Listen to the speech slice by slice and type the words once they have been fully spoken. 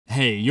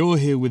Hey, you're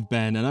here with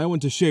Ben, and I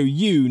want to show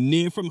you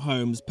Near From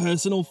Home's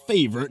personal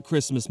favourite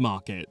Christmas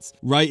markets,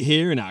 right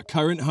here in our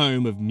current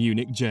home of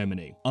Munich,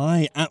 Germany.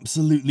 I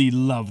absolutely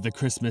love the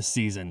Christmas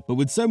season, but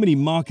with so many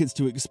markets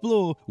to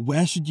explore,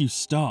 where should you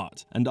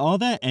start? And are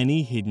there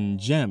any hidden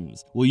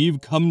gems? Well,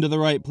 you've come to the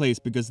right place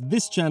because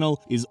this channel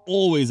is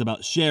always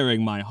about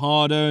sharing my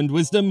hard-earned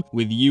wisdom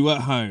with you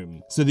at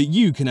home, so that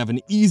you can have an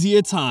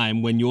easier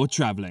time when you're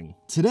travelling.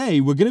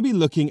 Today, we're going to be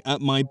looking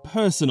at my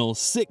personal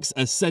 6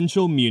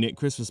 essential Munich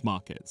Christmas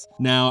markets.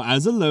 Now,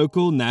 as a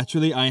local,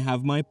 naturally I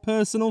have my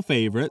personal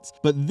favorites,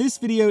 but this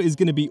video is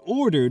going to be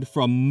ordered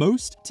from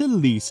most to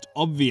least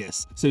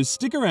obvious. So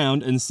stick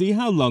around and see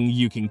how long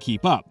you can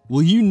keep up.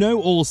 Will you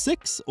know all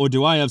 6, or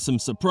do I have some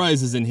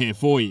surprises in here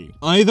for you?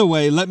 Either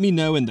way, let me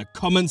know in the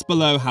comments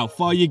below how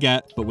far you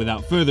get, but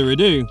without further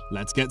ado,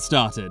 let's get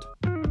started.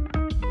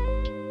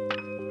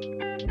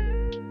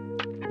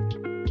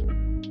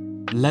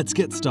 Let's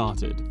get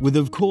started with,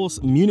 of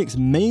course, Munich's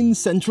main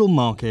central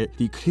market,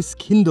 the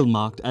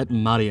Christkindlmarket at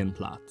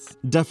Marienplatz.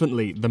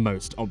 Definitely the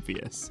most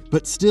obvious,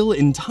 but still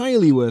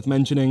entirely worth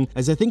mentioning,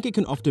 as I think it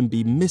can often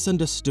be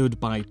misunderstood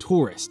by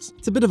tourists.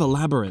 It's a bit of a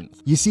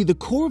labyrinth. You see, the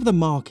core of the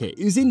market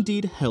is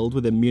indeed held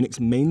within Munich's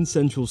main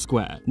central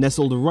square,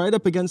 nestled right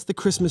up against the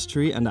Christmas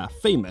tree and our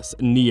famous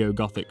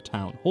neo-Gothic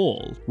town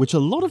hall, which a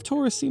lot of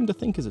tourists seem to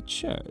think is a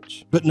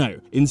church. But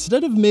no,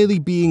 instead of merely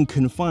being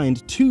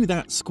confined to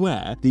that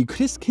square, the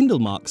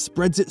Christkindlmarket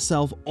spreads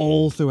itself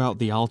all throughout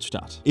the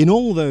Altstadt. In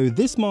all though,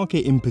 this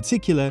market in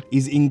particular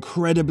is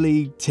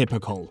incredibly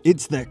typical.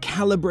 It's the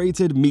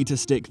calibrated meter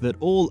stick that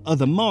all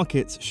other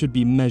markets should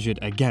be measured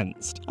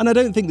against. And I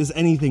don't think there's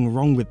anything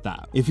wrong with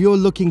that. If you're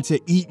looking to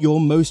eat your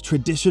most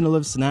traditional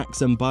of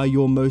snacks and buy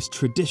your most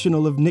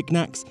traditional of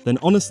knickknacks, then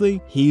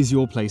honestly, here's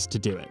your place to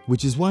do it.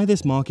 Which is why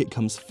this market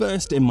comes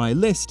first in my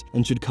list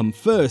and should come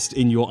first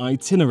in your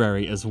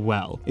itinerary as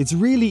well. It's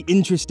really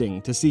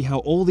interesting to see how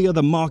all the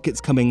other markets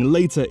coming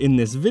later in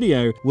this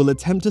video will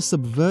attempt to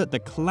subvert the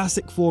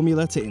classic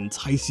formula to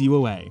entice you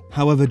away.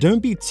 However,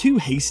 don't be too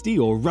hasty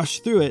or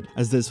rush through it,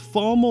 as there's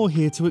far more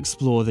here to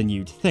explore than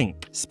you'd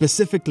think.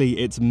 Specifically,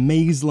 its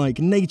maze-like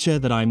nature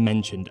that I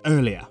mentioned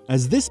earlier,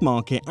 as this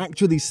market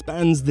actually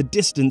spans the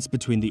distance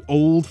between the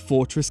old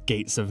fortress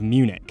gates of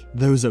Munich,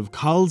 those of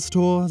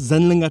Karlstor,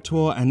 Sendlinger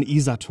Tor, and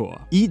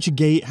Isartor. Each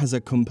gate has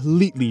a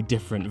completely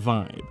different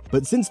vibe,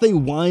 but since they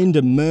wind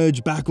and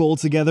merge back all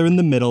together in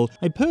the middle,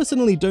 I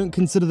personally don't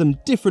consider them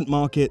different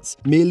markets,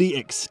 merely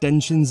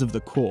extensions of the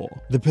core.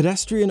 The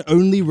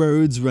pedestrian-only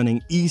roads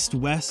running east,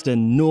 west,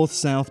 and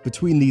north-south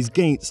between these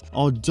gates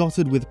are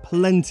dotted with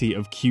plenty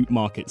of cute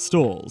market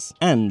stalls,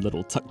 and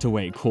little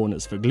tucked-away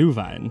corners for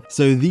Glühwein,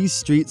 so these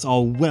streets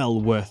are well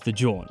worth the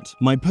jaunt.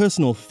 My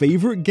personal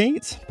favorite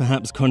gate,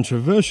 perhaps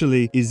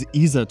controversially, is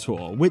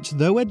Isartor, which,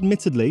 though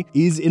admittedly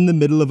is in the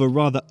middle of a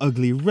rather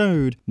ugly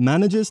road,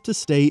 manages to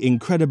stay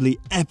incredibly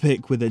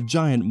epic with a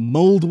giant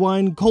mulled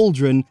wine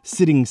cauldron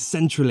sitting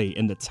centrally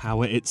in the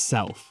tower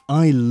itself.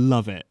 I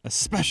love it,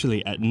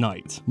 especially at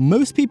night.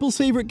 Most people's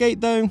favorite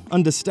gate, though,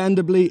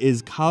 understandably,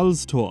 is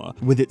Karlstor,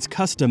 with its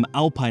custom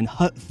Alpine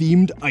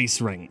hut-themed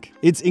ice rink.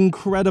 It's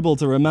incredible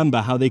to remember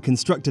how they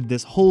constructed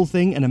this whole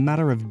thing in a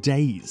matter of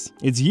days.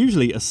 It's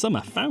usually a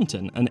summer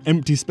fountain, an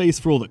empty space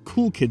for all the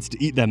cool kids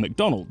to eat their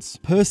McDonald's.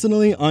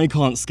 Personally, I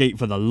can't skate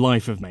for the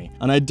life of me,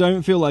 and I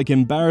don't feel like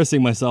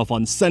embarrassing myself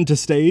on center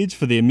stage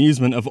for the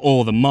amusement of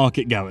all the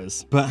market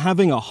goers. But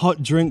having a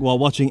hot drink while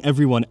watching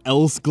everyone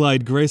else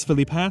glide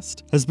gracefully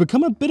past has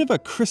become a bit of a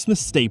Christmas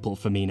staple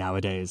for me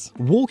nowadays.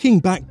 Walking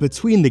back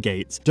between the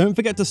gates, don't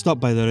forget to stop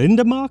by the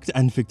Rindermarkt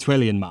and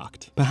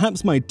Viktualienmarkt,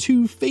 perhaps my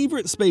 2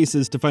 favorite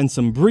spaces to find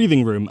some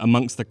breathing room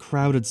amongst the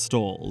crowded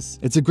stalls.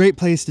 It's a great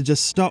place to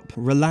just stop,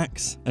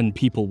 relax, and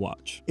people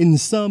watch. In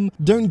sum,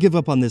 don't give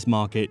up on this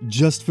market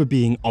just for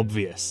being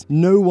obvious.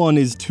 No one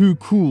is too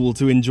cool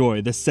to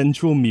enjoy the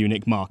central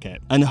Munich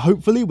market. And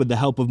hopefully with the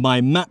help of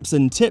my maps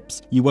and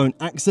tips, you won't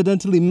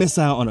accidentally miss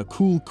out on a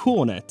cool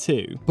corner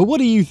too. But what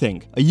do you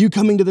think? Are you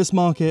coming to this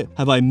market?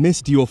 Have I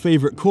missed your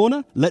favorite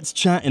corner? Let's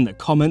chat in the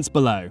comments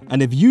below.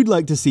 And if you'd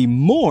like to see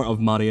more of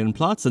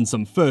Marienplatz and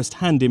some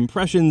first-hand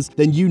impressions,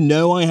 then you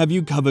know I have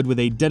you covered with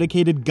a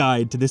dedicated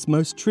guide to this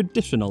most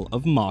traditional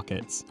of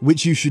markets,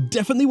 which you should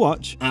definitely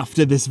watch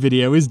after this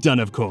video is done,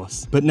 of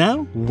course. But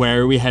now,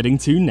 where are we heading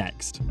to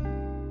next?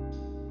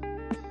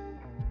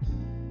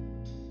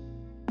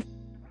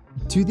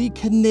 To the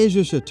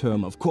Chinesische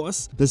Turm, of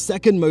course, the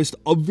second most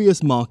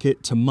obvious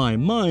market to my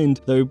mind,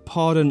 though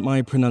pardon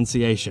my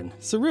pronunciation.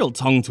 It's a real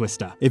tongue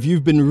twister. If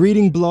you've been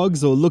reading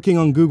blogs or looking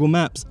on Google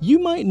Maps, you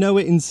might know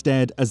it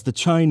instead as the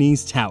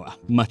Chinese Tower.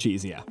 Much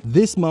easier.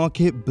 This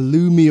market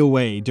blew me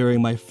away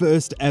during my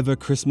first ever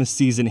Christmas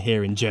season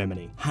here in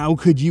Germany. How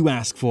could you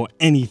ask for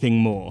anything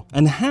more?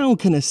 And how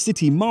can a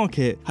city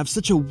market have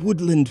such a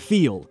woodland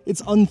feel?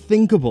 It's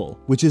unthinkable,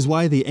 which is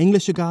why the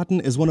Englische Garten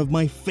is one of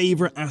my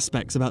favorite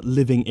aspects about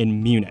living in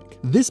in Munich.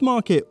 This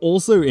market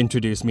also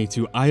introduced me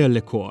to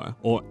Eierlikör,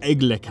 or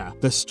Egglikör,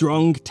 the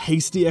strong,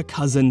 tastier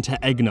cousin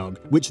to eggnog,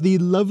 which the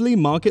lovely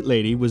market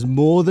lady was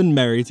more than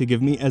merry to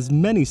give me as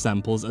many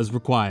samples as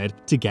required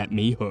to get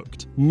me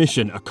hooked.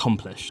 Mission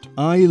accomplished.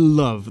 I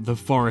love the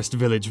forest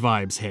village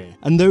vibes here,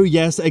 and though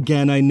yes,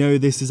 again, I know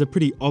this is a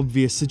pretty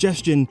obvious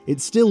suggestion,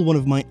 it's still one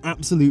of my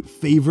absolute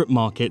favourite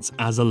markets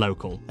as a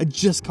local. I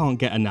just can't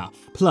get enough.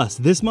 Plus,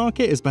 this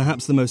market is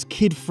perhaps the most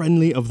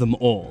kid-friendly of them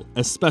all,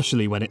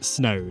 especially when it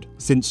snowed,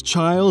 since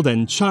child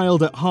and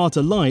child at heart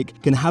alike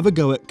can have a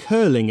go at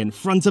curling in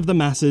front of the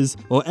masses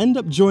or end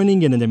up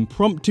joining in an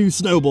impromptu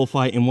snowball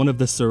fight in one of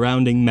the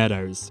surrounding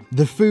meadows.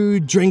 The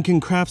food, drink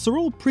and crafts are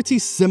all pretty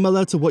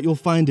similar to what you'll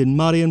find in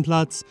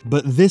Marienplatz,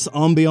 but this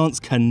ambiance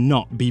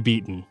cannot be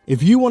beaten.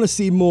 If you want to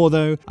see more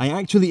though, I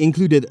actually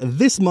included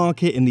this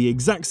market in the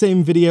exact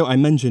same video I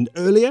mentioned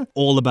earlier,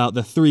 all about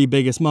the 3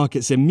 biggest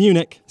markets in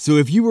Munich, so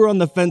if you were on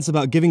the fence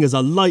about giving us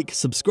a like,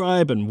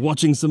 subscribe and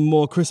watching some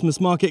more Christmas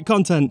market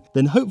content,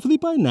 then hopefully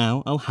by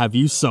now I'll have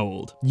you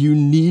sold. You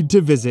need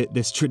to visit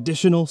this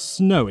traditional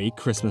snowy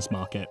Christmas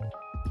market.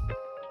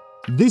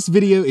 This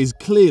video is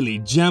clearly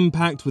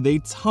jam-packed with a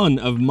ton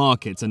of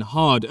markets and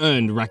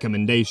hard-earned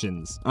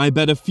recommendations. I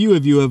bet a few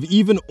of you have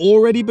even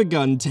already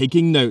begun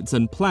taking notes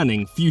and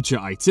planning future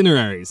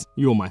itineraries.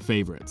 You're my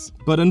favorites.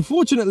 But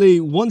unfortunately,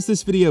 once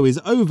this video is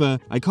over,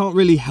 I can't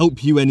really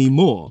help you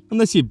anymore,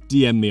 unless you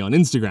DM me on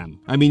Instagram.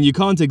 I mean, you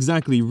can't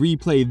exactly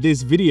replay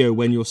this video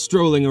when you're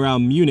strolling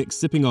around Munich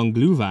sipping on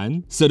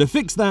Glühwein. So to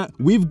fix that,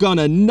 we've gone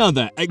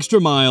another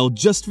extra mile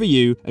just for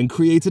you and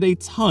created a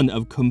ton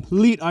of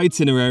complete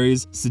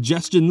itineraries, suggestion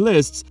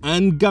lists,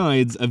 and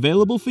guides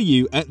available for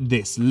you at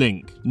this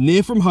link,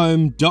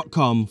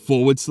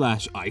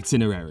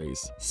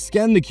 nearfromhome.com/itineraries.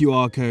 Scan the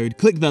QR code,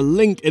 click the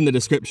link in the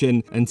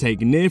description, and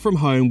take Near From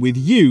Home with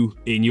you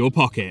in your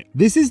pocket.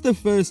 This is the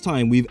first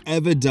time we've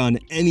ever done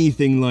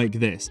anything like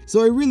this,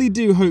 so I really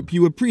do hope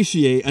you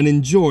appreciate and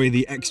enjoy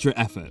the extra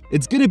effort.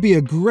 It's going to be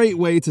a great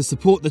way to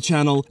support the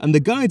channel, and the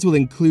guides will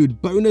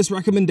include bonus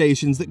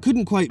recommendations that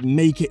couldn't quite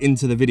make it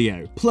into the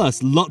video,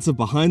 plus lots of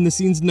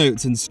behind-the-scenes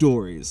notes and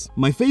stories.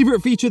 My favorite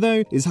feature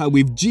though is how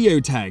we've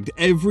geotagged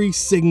every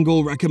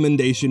single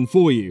recommendation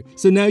for you,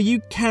 so now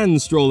you can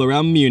stroll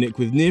around Munich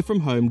with Near From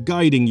Home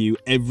guiding you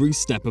every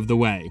step of the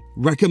way,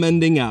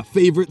 recommending our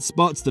favorite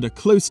spots that are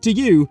close to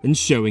you and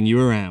showing you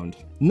around.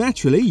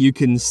 Naturally, you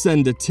can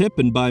send a tip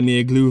and buy me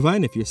a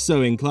Glühwein if you're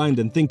so inclined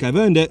and think I've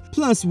earned it.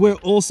 Plus, we're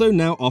also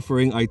now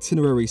offering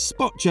itinerary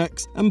spot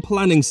checks and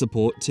planning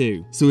support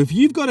too. So if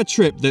you've got a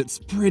trip that's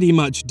pretty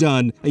much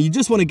done and you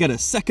just want to get a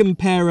second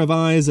pair of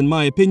eyes in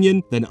my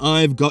opinion, then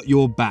I've got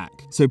your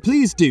back. So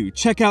please do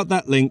check out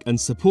that link and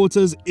support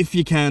us if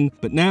you can.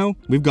 But now,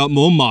 we've got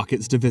more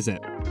markets to visit.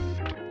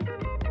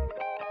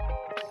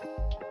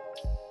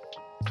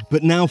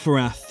 But now for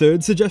our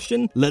third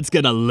suggestion, let's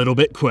get a little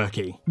bit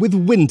quirky. With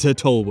Winter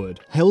Tollwood,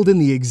 held in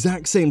the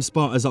exact same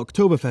spot as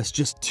Oktoberfest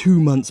just 2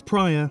 months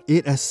prior,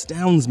 it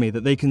astounds me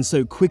that they can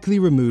so quickly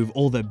remove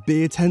all the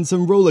beer tents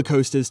and roller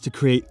coasters to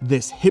create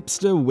this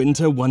hipster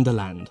winter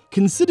wonderland.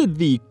 Considered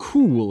the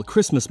cool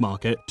Christmas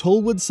market,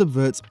 Tollwood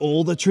subverts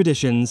all the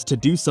traditions to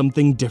do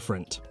something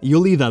different.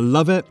 You'll either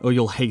love it or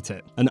you'll hate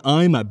it, and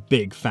I'm a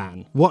big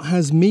fan. What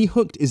has me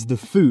hooked is the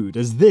food,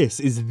 as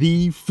this is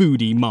the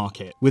foodie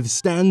market, with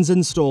stands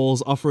and stalls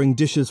offering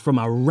dishes from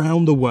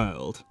around the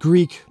world.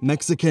 Greek,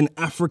 Mexican,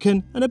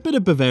 African, and a bit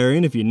of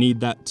Bavarian if you need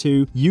that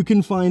too. You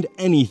can find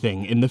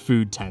anything in the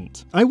food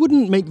tent. I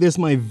wouldn't make this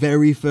my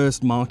very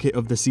first market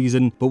of the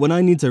season, but when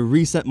I need to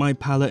reset my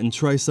palate and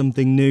try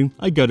something new,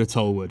 I go to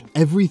Tollwood.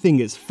 Everything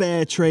is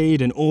fair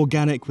trade and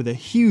organic with a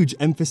huge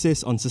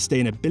emphasis on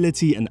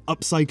sustainability and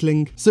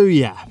upcycling. So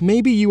yeah,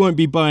 maybe you won't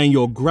be buying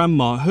your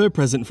grandma her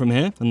present from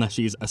here, unless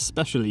she's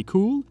especially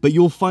cool, but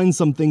you'll find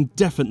something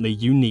definitely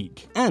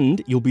unique.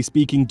 And you'll be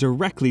speaking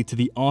directly to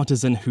the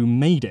artisan who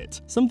made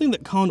it, something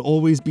that can't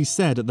always be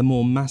said at the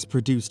more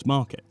mass-produced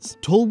markets.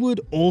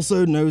 Tollwood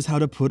also knows how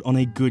to put on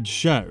a good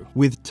show,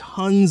 with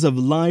tons of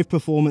live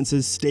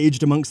performances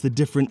staged amongst the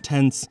different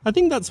tents. I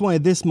think that's why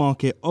this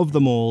market of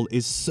them all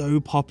is so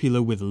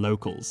popular with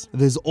locals.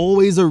 There's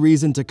always a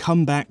reason to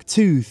come back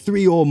 2,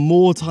 3 or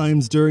more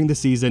times during the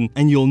season,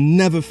 and you'll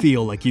never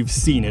feel like you've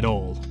seen it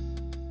all.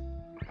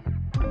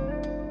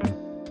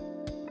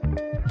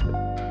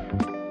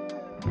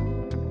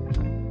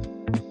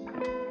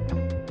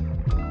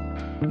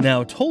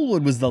 Now,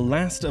 Tollwood was the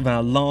last of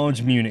our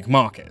large Munich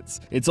markets.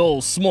 It's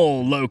all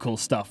small local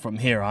stuff from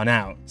here on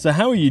out. So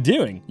how are you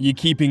doing? You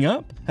keeping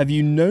up? Have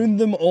you known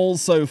them all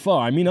so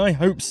far? I mean, I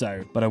hope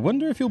so, but I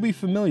wonder if you'll be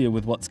familiar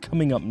with what's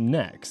coming up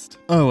next.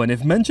 Oh, and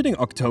if mentioning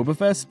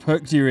Oktoberfest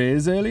perked your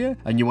ears earlier,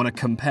 and you want to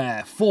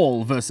compare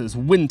fall versus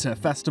winter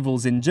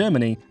festivals in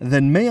Germany,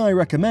 then may I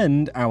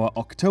recommend our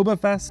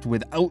Oktoberfest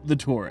without the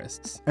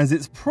tourists, as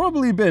it's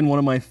probably been one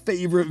of my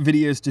favorite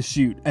videos to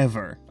shoot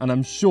ever, and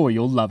I'm sure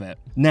you'll love it.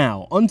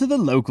 Now, onto the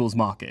locals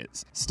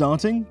markets,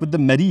 starting with the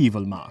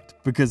medieval market,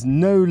 because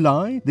no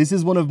lie, this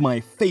is one of my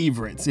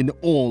favorites in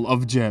all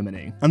of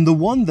Germany, and the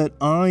one one that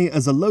I,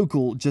 as a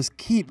local, just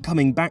keep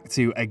coming back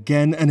to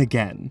again and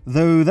again.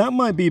 Though that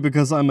might be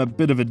because I'm a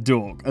bit of a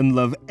dork and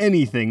love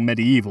anything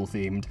medieval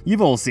themed.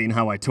 You've all seen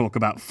how I talk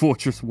about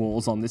fortress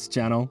walls on this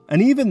channel.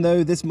 And even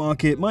though this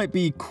market might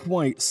be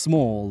quite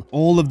small,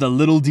 all of the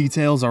little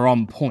details are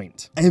on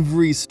point.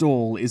 Every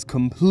stall is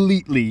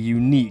completely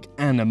unique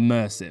and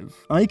immersive.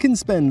 I can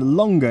spend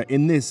longer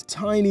in this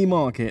tiny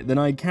market than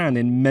I can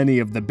in many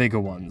of the bigger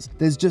ones.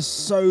 There's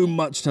just so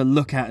much to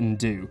look at and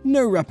do.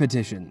 No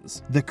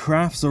repetitions. The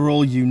crafts are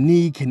all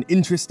unique and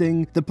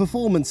interesting, the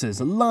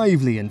performances are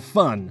lively and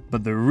fun,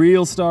 but the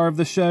real star of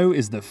the show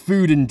is the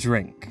food and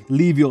drink.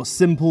 Leave your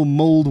simple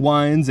mulled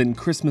wines and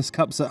Christmas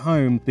cups at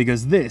home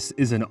because this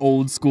is an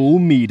old school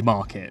mead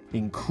market.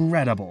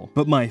 Incredible.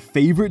 But my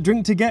favorite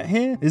drink to get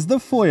here is the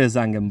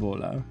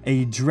Feuerzangenbowle,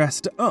 a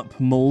dressed up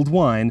mulled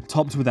wine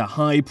topped with a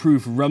high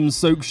proof rum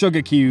soaked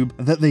sugar cube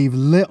that they've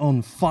lit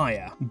on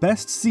fire.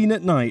 Best seen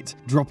at night,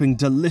 dropping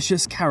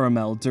delicious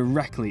caramel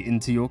directly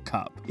into your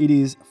cup. It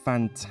is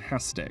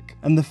fantastic.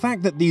 And the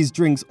fact that these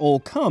drinks all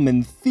come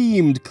in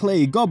themed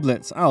clay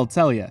goblets, I'll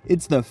tell you,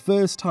 it's the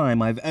first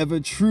time I've ever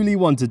truly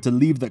wanted to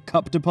leave the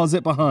cup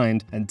deposit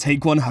behind and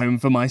take one home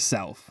for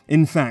myself.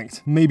 In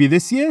fact, maybe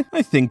this year,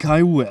 I think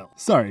I will.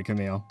 Sorry,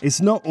 Camille.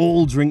 It's not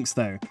all drinks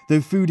though.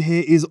 The food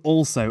here is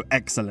also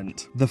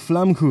excellent. The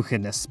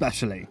Flammkuchen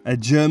especially. A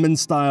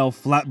German-style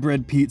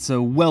flatbread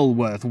pizza well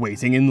worth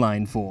waiting in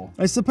line for.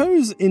 I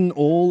suppose in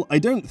all, I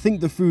don't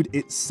think the food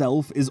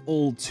itself is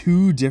all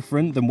too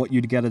different than what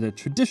you'd get at a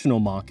traditional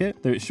market,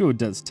 though it sure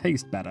does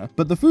taste better.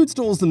 But the food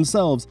stalls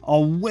themselves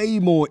are way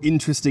more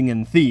interesting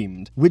and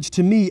themed, which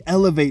to me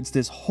elevates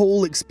this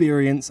whole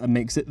experience and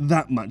makes it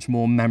that much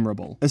more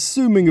memorable.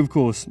 Assuming, of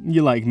course,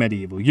 you like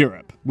medieval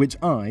Europe, which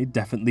I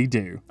definitely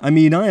do. I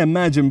mean, I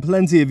imagine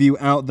plenty of you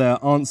out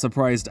there aren't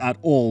surprised at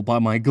all by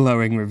my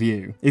glowing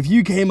review. If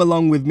you came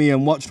along with me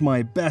and watched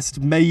my best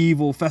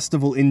medieval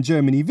festival in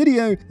Germany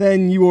video,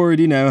 then you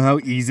already know how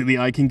easily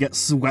I can get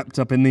swept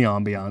up in the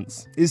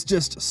ambiance. It's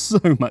just so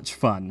much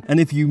fun. And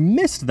if you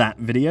missed that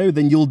video,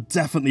 then you'll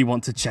definitely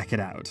want to check it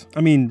out.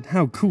 I mean,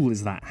 how cool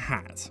is that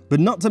hat? But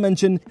not to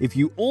mention, if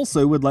you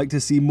also would like to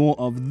see more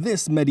of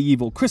this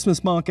medieval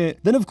Christmas market,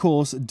 then of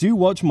course, do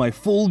watch my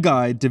full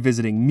guide to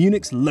visiting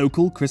Munich's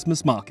local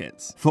Christmas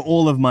markets for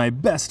all of my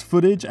best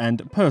footage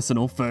and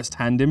personal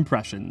first-hand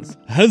impressions.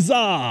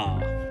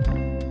 Huzzah!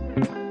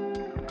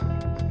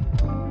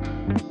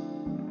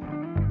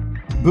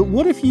 But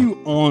what if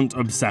you aren't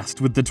obsessed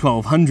with the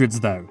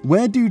 1200s though?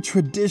 Where do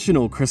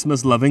traditional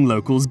Christmas-loving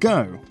locals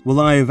go?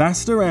 Well, I've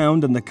asked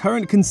around and the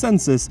current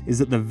consensus is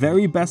that the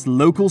very best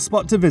local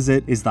spot to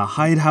visit is the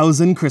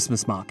Heidhausen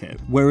Christmas Market.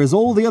 Whereas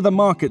all the other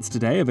markets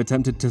today have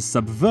attempted to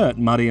subvert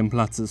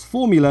Marienplatz's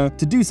formula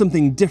to do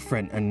something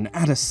different and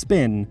add a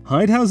spin,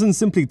 Heidhausen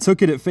simply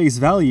took it at face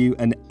value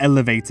and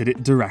elevated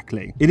it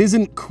directly. It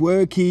isn't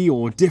quirky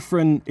or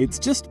different, it's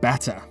just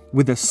better.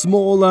 With a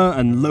smaller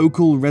and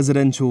local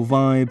residential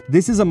vibe,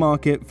 this is a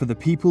market for the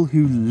people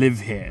who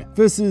live here,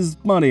 versus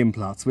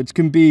Marienplatz, which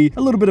can be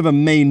a little bit of a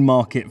main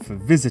market for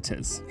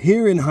visitors.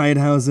 Here in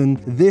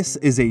Heidhausen, this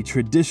is a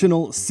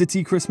traditional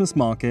city Christmas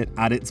market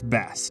at its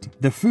best.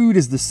 The food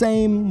is the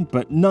same,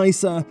 but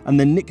nicer, and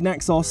the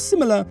knickknacks are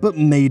similar, but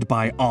made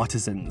by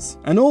artisans.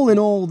 And all in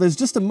all, there's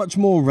just a much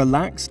more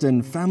relaxed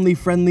and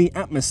family-friendly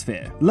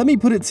atmosphere. Let me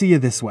put it to you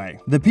this way.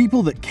 The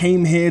people that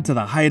came here to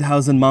the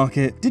Heidhausen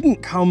market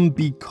didn't come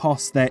because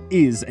there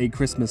is a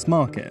Christmas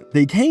market.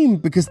 They came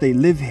because they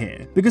live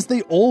here, because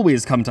they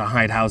always come to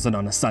Heidhausen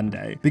on a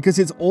Sunday, because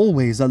it's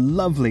always a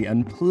lovely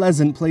and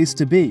pleasant place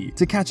to be,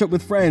 to catch up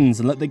with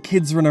friends and let the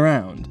kids run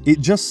around. It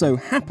just so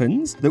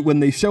happens that when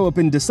they show up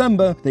in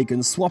December, they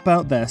can swap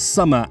out their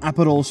summer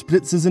Aperol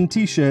spritzers and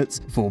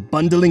t-shirts for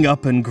bundling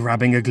up and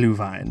grabbing a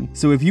Glühwein.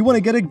 So if you want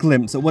to get a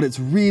glimpse at what it's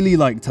really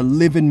like to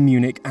live in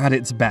Munich at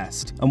its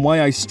best, and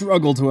why I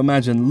struggle to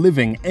imagine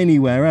living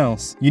anywhere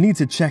else, you need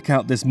to check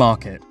out this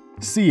market.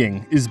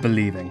 Seeing is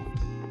believing.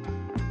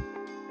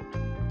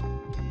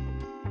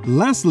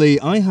 Lastly,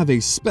 I have a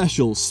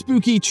special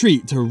spooky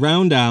treat to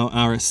round out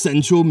our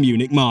essential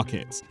Munich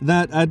market,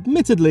 that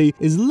admittedly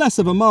is less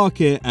of a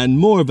market and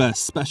more of a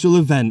special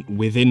event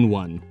within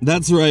one.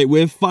 That's right,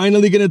 we're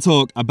finally going to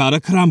talk about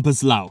a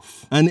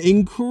Krampuslauf, an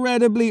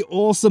incredibly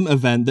awesome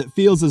event that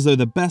feels as though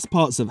the best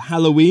parts of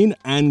Halloween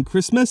and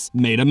Christmas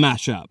made a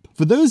mashup.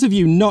 For those of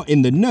you not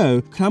in the know,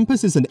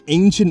 Krampus is an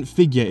ancient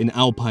figure in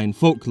Alpine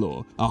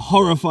folklore, a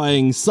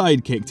horrifying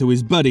sidekick to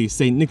his buddy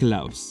St.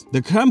 Nikolaus.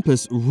 The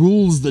Krampus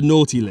rules the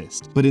naughty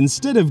list, but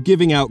instead of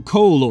giving out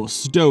coal or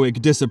stoic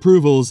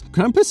disapprovals,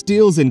 Krampus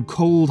deals in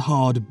cold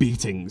hard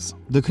beatings.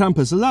 The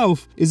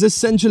Krampuslauf is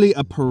essentially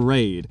a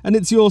parade, and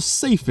it's your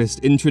safest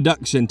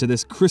introduction to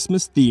this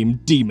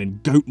Christmas-themed demon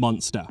goat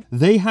monster.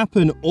 They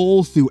happen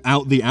all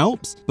throughout the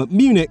Alps, but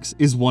Munich's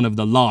is one of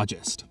the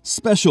largest.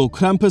 Special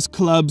Krampus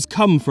clubs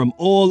come from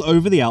all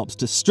over the Alps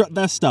to strut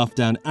their stuff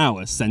down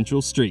our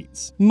central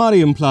streets.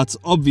 Marienplatz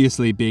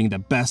obviously being the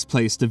best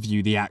place to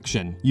view the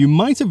action. You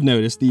might have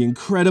noticed the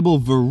incredible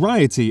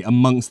variety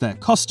amongst their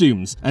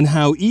costumes, and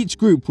how each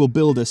group will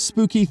build a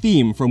spooky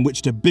theme from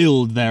which to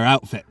build their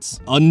outfits.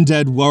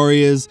 Undead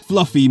warriors,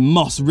 fluffy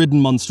moss-ridden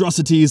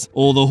monstrosities,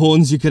 all the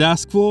horns you could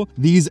ask for.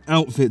 These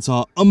outfits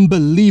are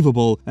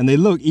unbelievable, and they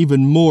look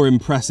even more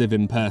impressive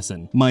in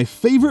person. My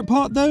favorite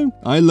part though?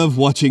 I love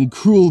watching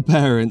cruel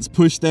parents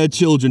push their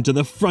children to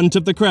the front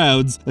of the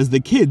crowds as the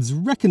kids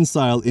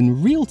reconcile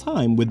in real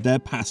time with their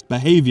past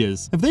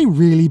behaviors. Have they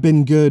really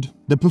been good?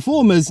 The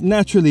performers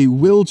naturally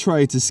will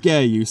try to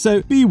scare you,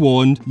 so be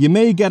warned, you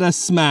may get a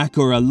smack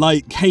or a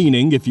light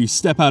caning if you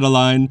step out of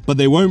line, but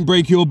they won't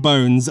break your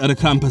bones at a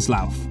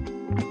Krampuslauf.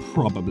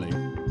 Probably.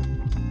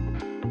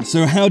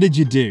 So how did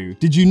you do?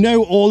 Did you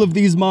know all of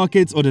these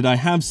markets, or did I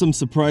have some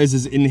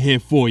surprises in here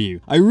for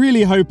you? I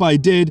really hope I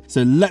did,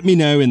 so let me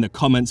know in the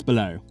comments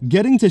below.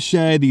 Getting to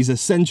share these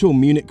essential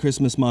Munich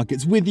Christmas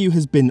markets with you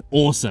has been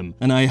awesome,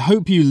 and I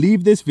hope you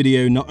leave this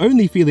video not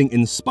only feeling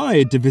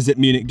inspired to visit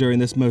Munich during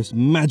this most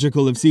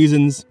magical of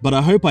seasons, but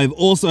I hope I've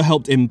also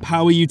helped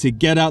empower you to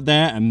get out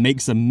there and make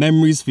some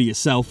memories for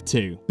yourself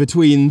too.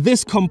 Between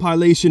this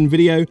compilation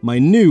video, my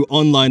new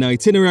online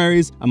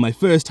itineraries, and my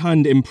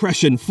first-hand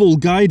impression full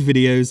guide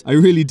videos, I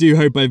really do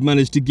hope I've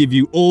managed to give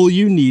you all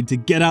you need to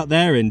get out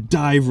there and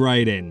dive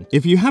right in.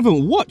 If you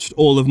haven't watched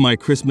all of my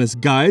Christmas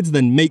guides,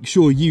 then make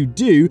sure you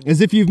do,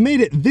 as if you've made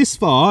it this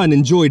far and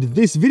enjoyed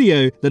this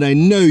video, then I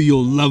know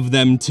you'll love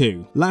them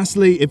too.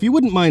 Lastly, if you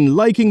wouldn't mind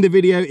liking the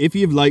video if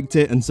you've liked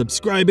it and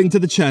subscribing to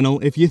the channel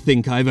if you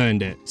think I've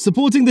earned it.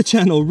 Supporting the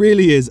channel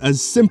really is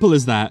as simple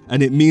as that,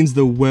 and it means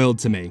the world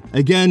to me.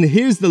 Again,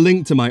 here's the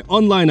link to my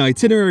online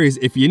itineraries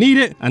if you need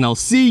it, and I'll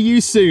see you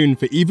soon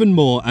for even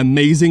more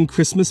amazing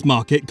Christmas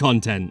market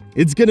content.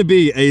 It's gonna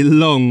be a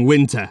long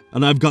winter,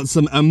 and I've got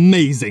some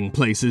amazing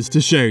places to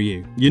show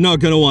you. You're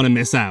not gonna want to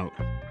miss out.